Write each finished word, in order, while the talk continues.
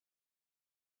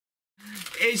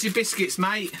Here's your biscuits,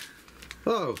 mate.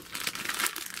 Oh.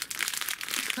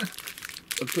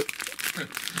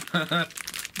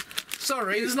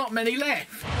 Sorry, there's not many left.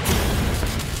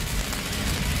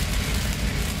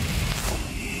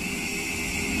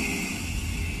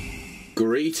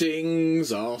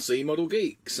 Greetings, RC Model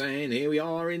Geeks, and here we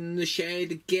are in the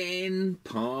shed again,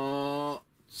 part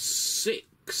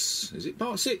 6. Is it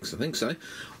part 6? I think so.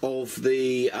 Of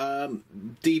the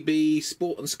DB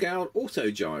Sport and Scout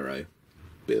Autogyro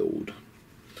build.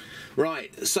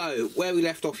 Right, so where we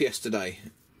left off yesterday,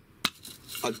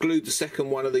 I glued the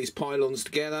second one of these pylons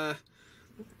together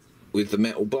with the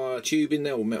metal bar tube in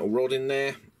there, or metal rod in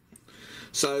there.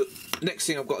 So next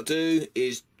thing I've got to do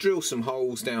is drill some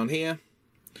holes down here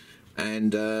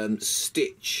and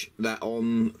stitch that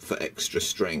on for extra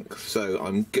strength. So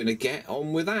I'm gonna get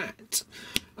on with that.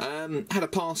 Had a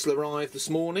parcel arrive this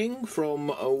morning from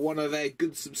one of our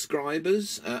good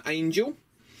subscribers, Angel.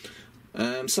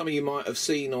 Some of you might have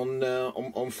seen on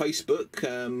Facebook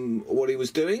what he was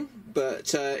doing,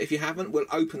 but if you haven't, we'll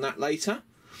open that later.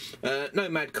 No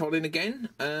Mad Colin again.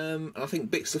 I think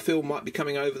Bix the Film might be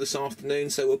coming over this afternoon,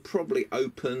 so we'll probably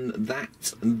open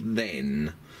that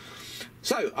then.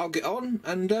 So I'll get on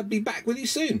and be back with you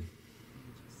soon.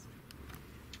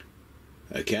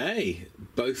 Okay,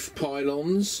 both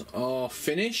pylons are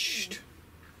finished.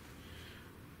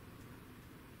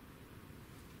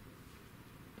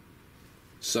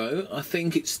 So I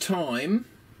think it's time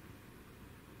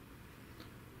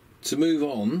to move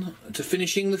on to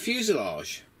finishing the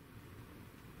fuselage.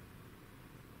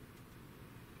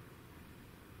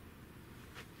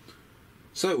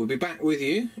 So we'll be back with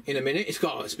you in a minute.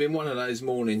 It's been one of those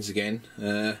mornings again.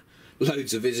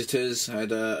 Loads of visitors.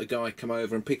 Had a guy come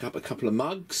over and pick up a couple of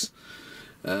mugs,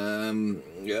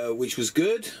 which was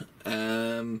good.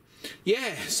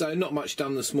 Yeah, so not much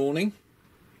done this morning.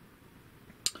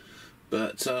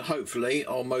 But hopefully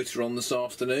I'll motor on this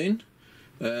afternoon.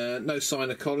 No sign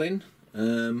of Colin.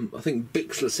 I think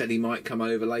Bixler said he might come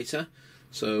over later,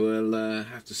 so we'll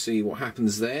have to see what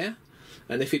happens there.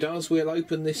 And if he does, we'll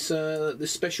open this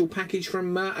this special package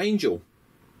from Angel.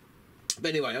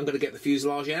 But anyway, I'm going to get the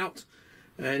fuselage out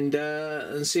and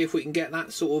see if we can get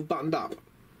that sort of buttoned up.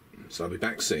 So I'll be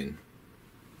back soon.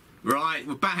 Right,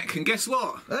 we're back, and guess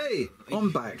what? Hey,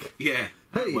 I'm back. Yeah.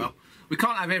 Hey. Well, we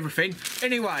can't have everything.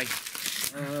 Anyway.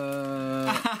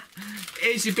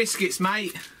 Here's your biscuits,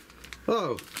 mate.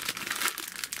 Oh.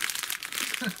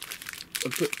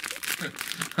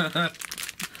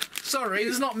 Sorry,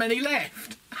 there's not many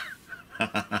left.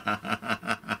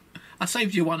 I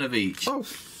saved you one of each. Oh,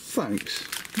 thanks.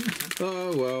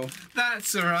 Oh well.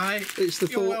 That's all right. It's the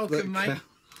You're thought welcome, that mate.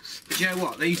 Do you know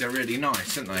what? These are really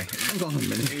nice, aren't they? Hold on a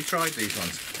minute. Have you tried these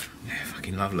ones? Yeah,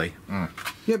 fucking lovely. Mm.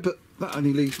 Yeah, but that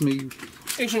only leaves me.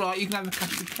 It's all right. You can have a cup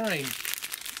of cream.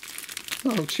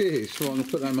 Oh, cheers! Well, I'm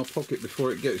gonna put that in my pocket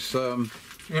before it gets.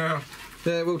 Yeah.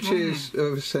 Yeah, well, cheers.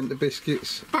 Whoever sent the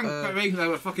biscuits. Thanks, Perry. They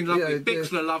were fucking lovely. Yeah,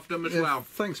 Bixler loved them as well.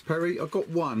 Thanks, Perry. I got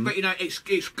one. But you know, it's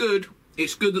good.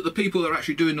 It's good that the people that are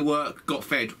actually doing the work got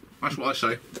fed. That's what I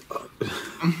say.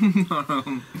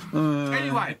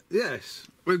 Anyway. Yes.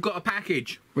 We've got a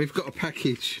package. We've got a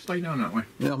package. Stay down that way.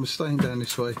 Yeah, I'm staying down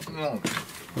this way. Oh.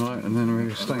 Right, and then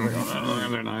we're staying.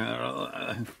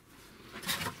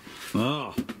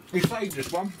 Oh. We saved this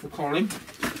one for Colin.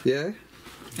 Yeah.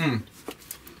 Hmm.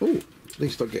 Oh, at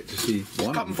least I get to see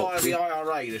one. Come via the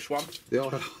IRA, this one. The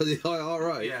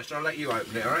IRA? Yeah, so I'll let you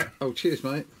open it, alright? Oh, cheers,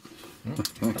 mate.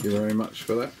 Thank you very much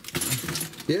for that.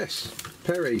 Yes,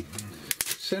 Perry,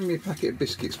 send me a packet of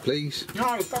biscuits, please.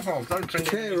 No, fuck off. Don't send him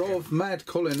Care of Mad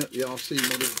Colin at the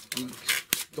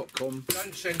rcmodelgeeks.com.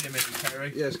 Don't send him anything,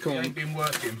 Perry. Yes, come on. He ain't been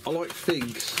working. I like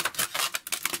figs.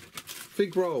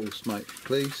 Fig rolls, mate,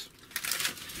 please.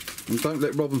 And don't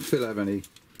let Rob and Phil have any.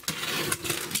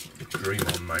 Dream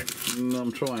on, mate.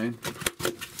 I'm trying.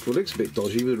 Well, it looks a bit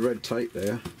dodgy with red tape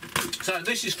there. So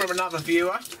this is from another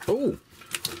viewer. Oh.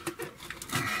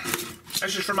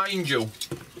 This is from Angel.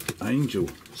 Angel.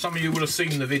 Some of you will have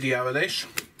seen the video of this.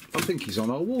 I think he's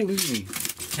on our wall, isn't he?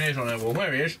 Here's on our wall.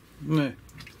 There he is. No.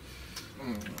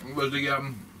 Was the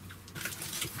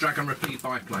Dragon Repeat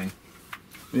biplane.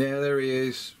 Yeah, there he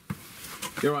is.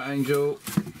 You're right, Angel.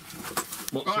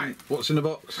 What's in the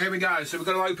box? Here we go. So we're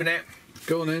going to open it.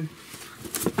 Go on in.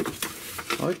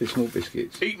 I hope it's more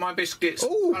biscuits. Eat my biscuits,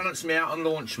 Ooh. balance me out and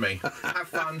launch me. Have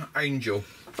fun, Angel.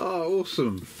 Oh,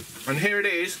 awesome. And here it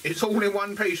is. It's all in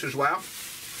one piece as well.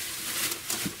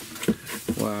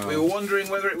 Wow. We were wondering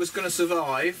whether it was going to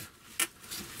survive,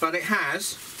 but it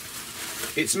has.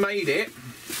 It's made it.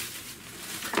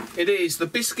 It is the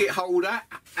biscuit holder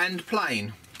and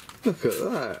plane. Look at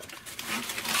that.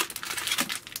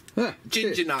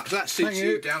 Ginger nuts. That suits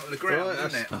you down to the ground, Right,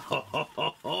 doesn't it?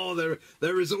 Oh,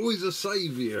 there is always a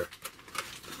saviour.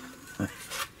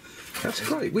 That's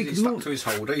great. We He's can stuck launch. to his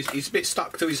holder. He's a bit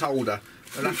stuck to his holder.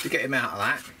 We'll have to get him out of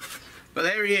that. But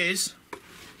there he is.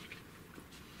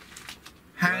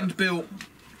 Hand built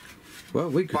Well,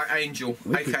 we could. by Angel,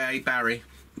 aka Barry.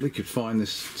 We could find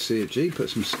this CFG, put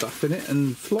some stuff in it,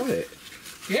 and fly it.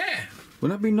 Yeah,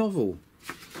 Wouldn't that be novel?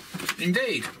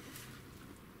 indeed.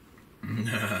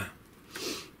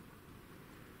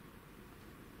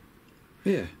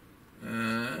 Yeah.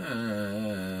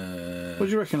 What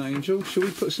do you reckon, Angel? Should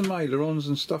we put some ailerons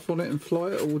and stuff on it and fly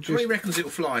it, or He just reckons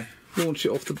it'll fly. launch it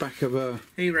off the back of a?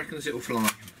 He reckons it'll fly.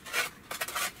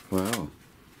 Wow.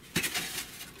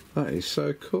 That is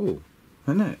so cool,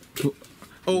 isn't it?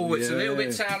 Oh, it's a little Yeah.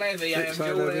 bit tail heavy, Bit tail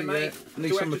Angel, heavy, there, mate. yeah. Need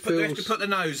Do we some have to feels. put the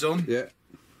nose on? Yeah.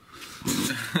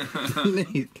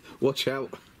 Watch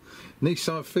out. Need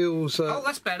some feels. Oh,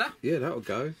 that's better. Yeah, that'll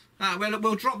go. Well,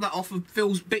 we'll drop that off of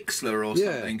Phil's Bixler or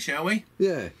Yeah. something, shall we?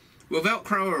 Yeah. We'll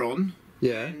Velcro her on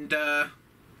Yeah.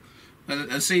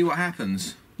 and see what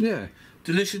happens. Yeah.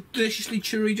 Deliciously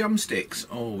chewy drumsticks.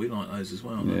 Oh, we like those as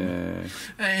well. Don't Yeah.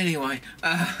 we? Anyway.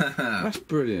 That's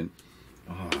brilliant.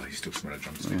 Oh, you still smell of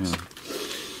drumsticks.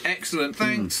 Excellent.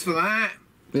 Thanks for that.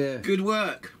 Yeah. Good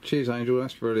work. Cheers, Angel.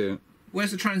 That's brilliant.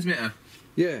 Where's the transmitter?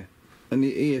 Yeah. And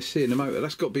the ESC and the motor.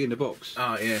 That's got to be in the box.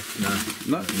 Oh, yeah.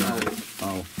 No. No.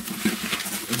 Oh.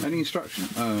 Any instruction?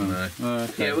 Oh. No.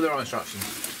 Okay. Yeah, well, there are instructions.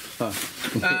 Oh.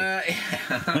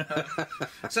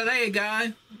 So there you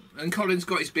go. And Colin's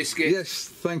got his biscuit. Yes.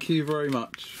 Thank you very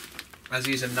much. As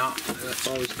he's a nut.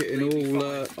 I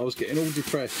was getting all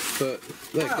depressed, but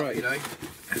they're great. You know,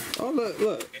 Oh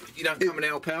look. you don't come and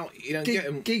help out. You don't get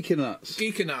them. Geeker nuts.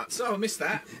 Geeker nuts. Oh, I missed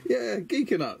that. Yeah,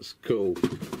 geeker nuts. Cool.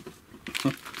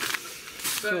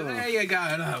 So there you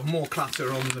go. No, more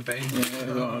clutter on the bench.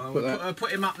 Yeah, right, I'll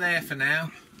put him up there for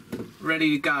now.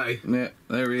 Ready to go. Yeah,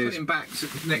 there he Put is, him back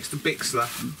next to Bixler.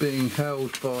 being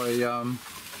held by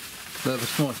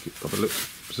Nervous Mike. Have a look.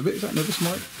 Is that Nervous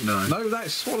Mike? No. No,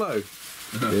 that's Swallow.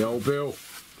 The old Bill.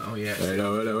 Oh yeah.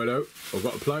 Hello. I've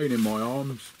got a plane in my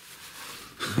arms.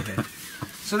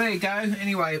 So there you go.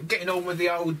 Anyway, getting on with the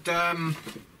old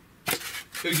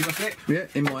Fuji flip, Yeah,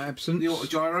 in my absence. the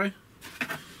Autogyro.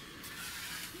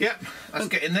 Yep, that's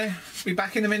getting there. Be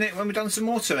back in a minute when we've done some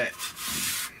more to it.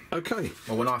 Okay.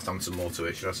 Well, when I've done some more to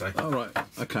it, should I say? All right.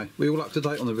 Okay. We all up to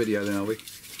date on the video then, are we?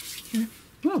 Yeah.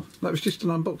 Oh, that was just an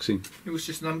unboxing It was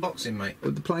just an unboxing, mate.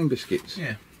 of the plain biscuits.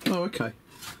 Yeah. Oh, okay.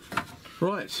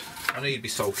 Right. I knew you'd be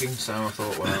sulking, so I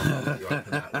thought, well, I'll let you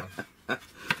open that one.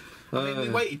 I mean, we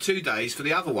waited 2 days for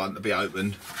the other one to be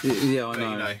opened. Yeah, I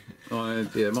But, know.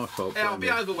 Yeah, my fault. Yeah, I'll be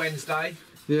over Wednesday.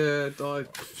 Yeah, I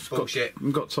Bullshit.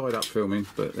 got tied up filming,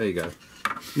 but there you go.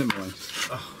 Never mind.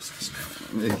 Oh, what's that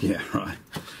smell? Yeah, right.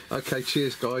 Okay,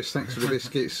 cheers, guys. Thanks for the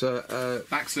biscuits.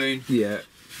 Back soon. Yeah.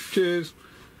 Cheers.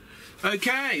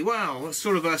 Okay, well, it's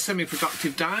sort of a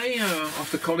semi-productive day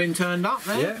after Colin turned up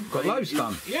there. Yeah, got loads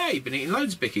done. Yeah, you've been eating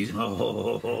loads of bickies.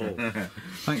 Oh.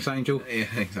 Thanks, Angel. Yeah,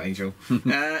 thanks, Angel.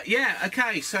 Yeah,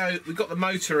 okay, so we've got the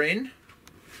motor in.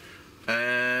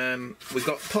 We've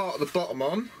got part of the bottom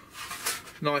on.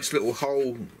 Nice little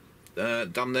hole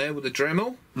done there with a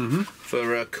Dremel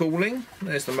for cooling.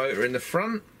 There's the motor in the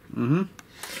front.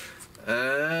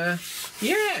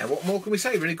 Yeah, what more can we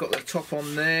say? Really got the top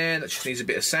on there. That just needs a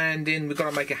bit of sanding. We've got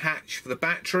to make a hatch for the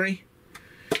battery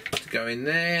to go in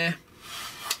there.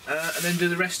 And then do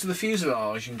the rest of the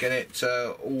fuselage and get it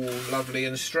all lovely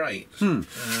and straight.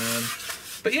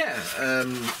 But yeah,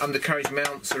 undercarriage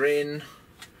mounts are in.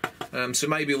 So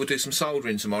maybe we'll do some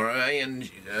soldering tomorrow, eh? And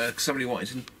somebody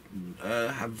wanted to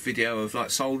have a video of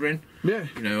like soldering. Yeah.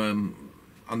 You know,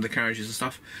 undercarriages and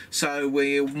stuff. So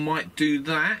we might do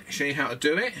that, show you how to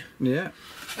do it. Yeah.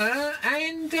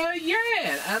 Yeah,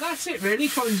 that's it really.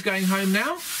 Colin's going home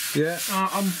now. Yeah.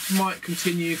 I might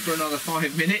continue for another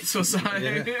 5 minutes or so.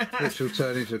 Yeah. Which will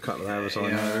turn into a couple of hours, I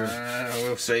know.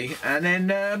 We'll see. And then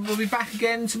we'll be back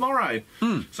again tomorrow.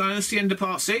 So that's the end of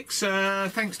part 6.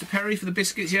 Thanks to Perry for the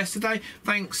biscuits yesterday.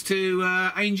 Thanks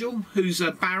to Angel, who's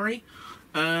Barry,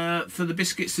 for the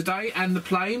biscuits today and the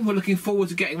plane. We're looking forward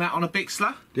to getting that on a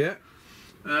Bixler. Yeah.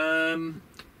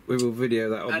 We will video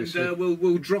that, obviously. And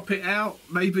we'll drop it out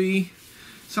maybe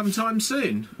sometime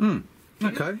soon.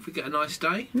 Okay. If we get a nice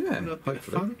day. Yeah, A bit of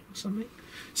hopefully. fun or something.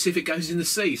 See if it goes in the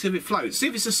sea. See if it floats. See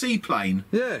if it's a seaplane.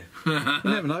 Yeah. You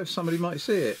never know, somebody might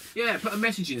see it. Yeah, put a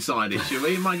message inside it, shall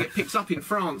we? It might get picked up in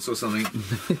France or something.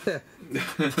 Yeah.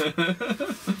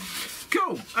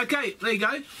 Cool. Okay, there you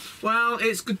go. Well,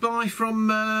 it's goodbye from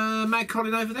Mad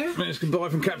Colin over there. It's goodbye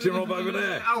from Captain Rob over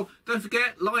there. Oh, don't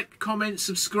forget, like, comment,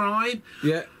 subscribe.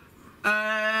 Yeah.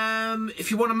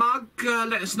 If you want a mug,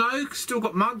 let us know. Still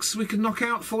got mugs we can knock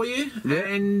out for you. Yeah.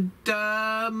 And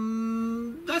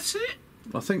that's it.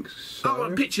 I think so. Oh,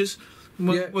 and pictures.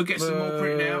 We'll get some more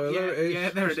printed out. Yeah,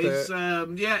 there it is.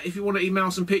 Yeah, if you want to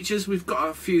email some pictures, we've got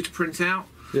a few to print out.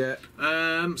 Yeah.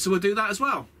 So we'll do that as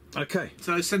well. Okay.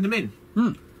 So send them in.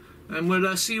 And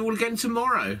we'll see you all again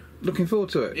tomorrow. Looking forward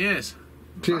to it. Yes.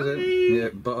 Cheers Bye. then. Yeah,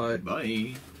 bye.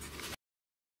 Bye.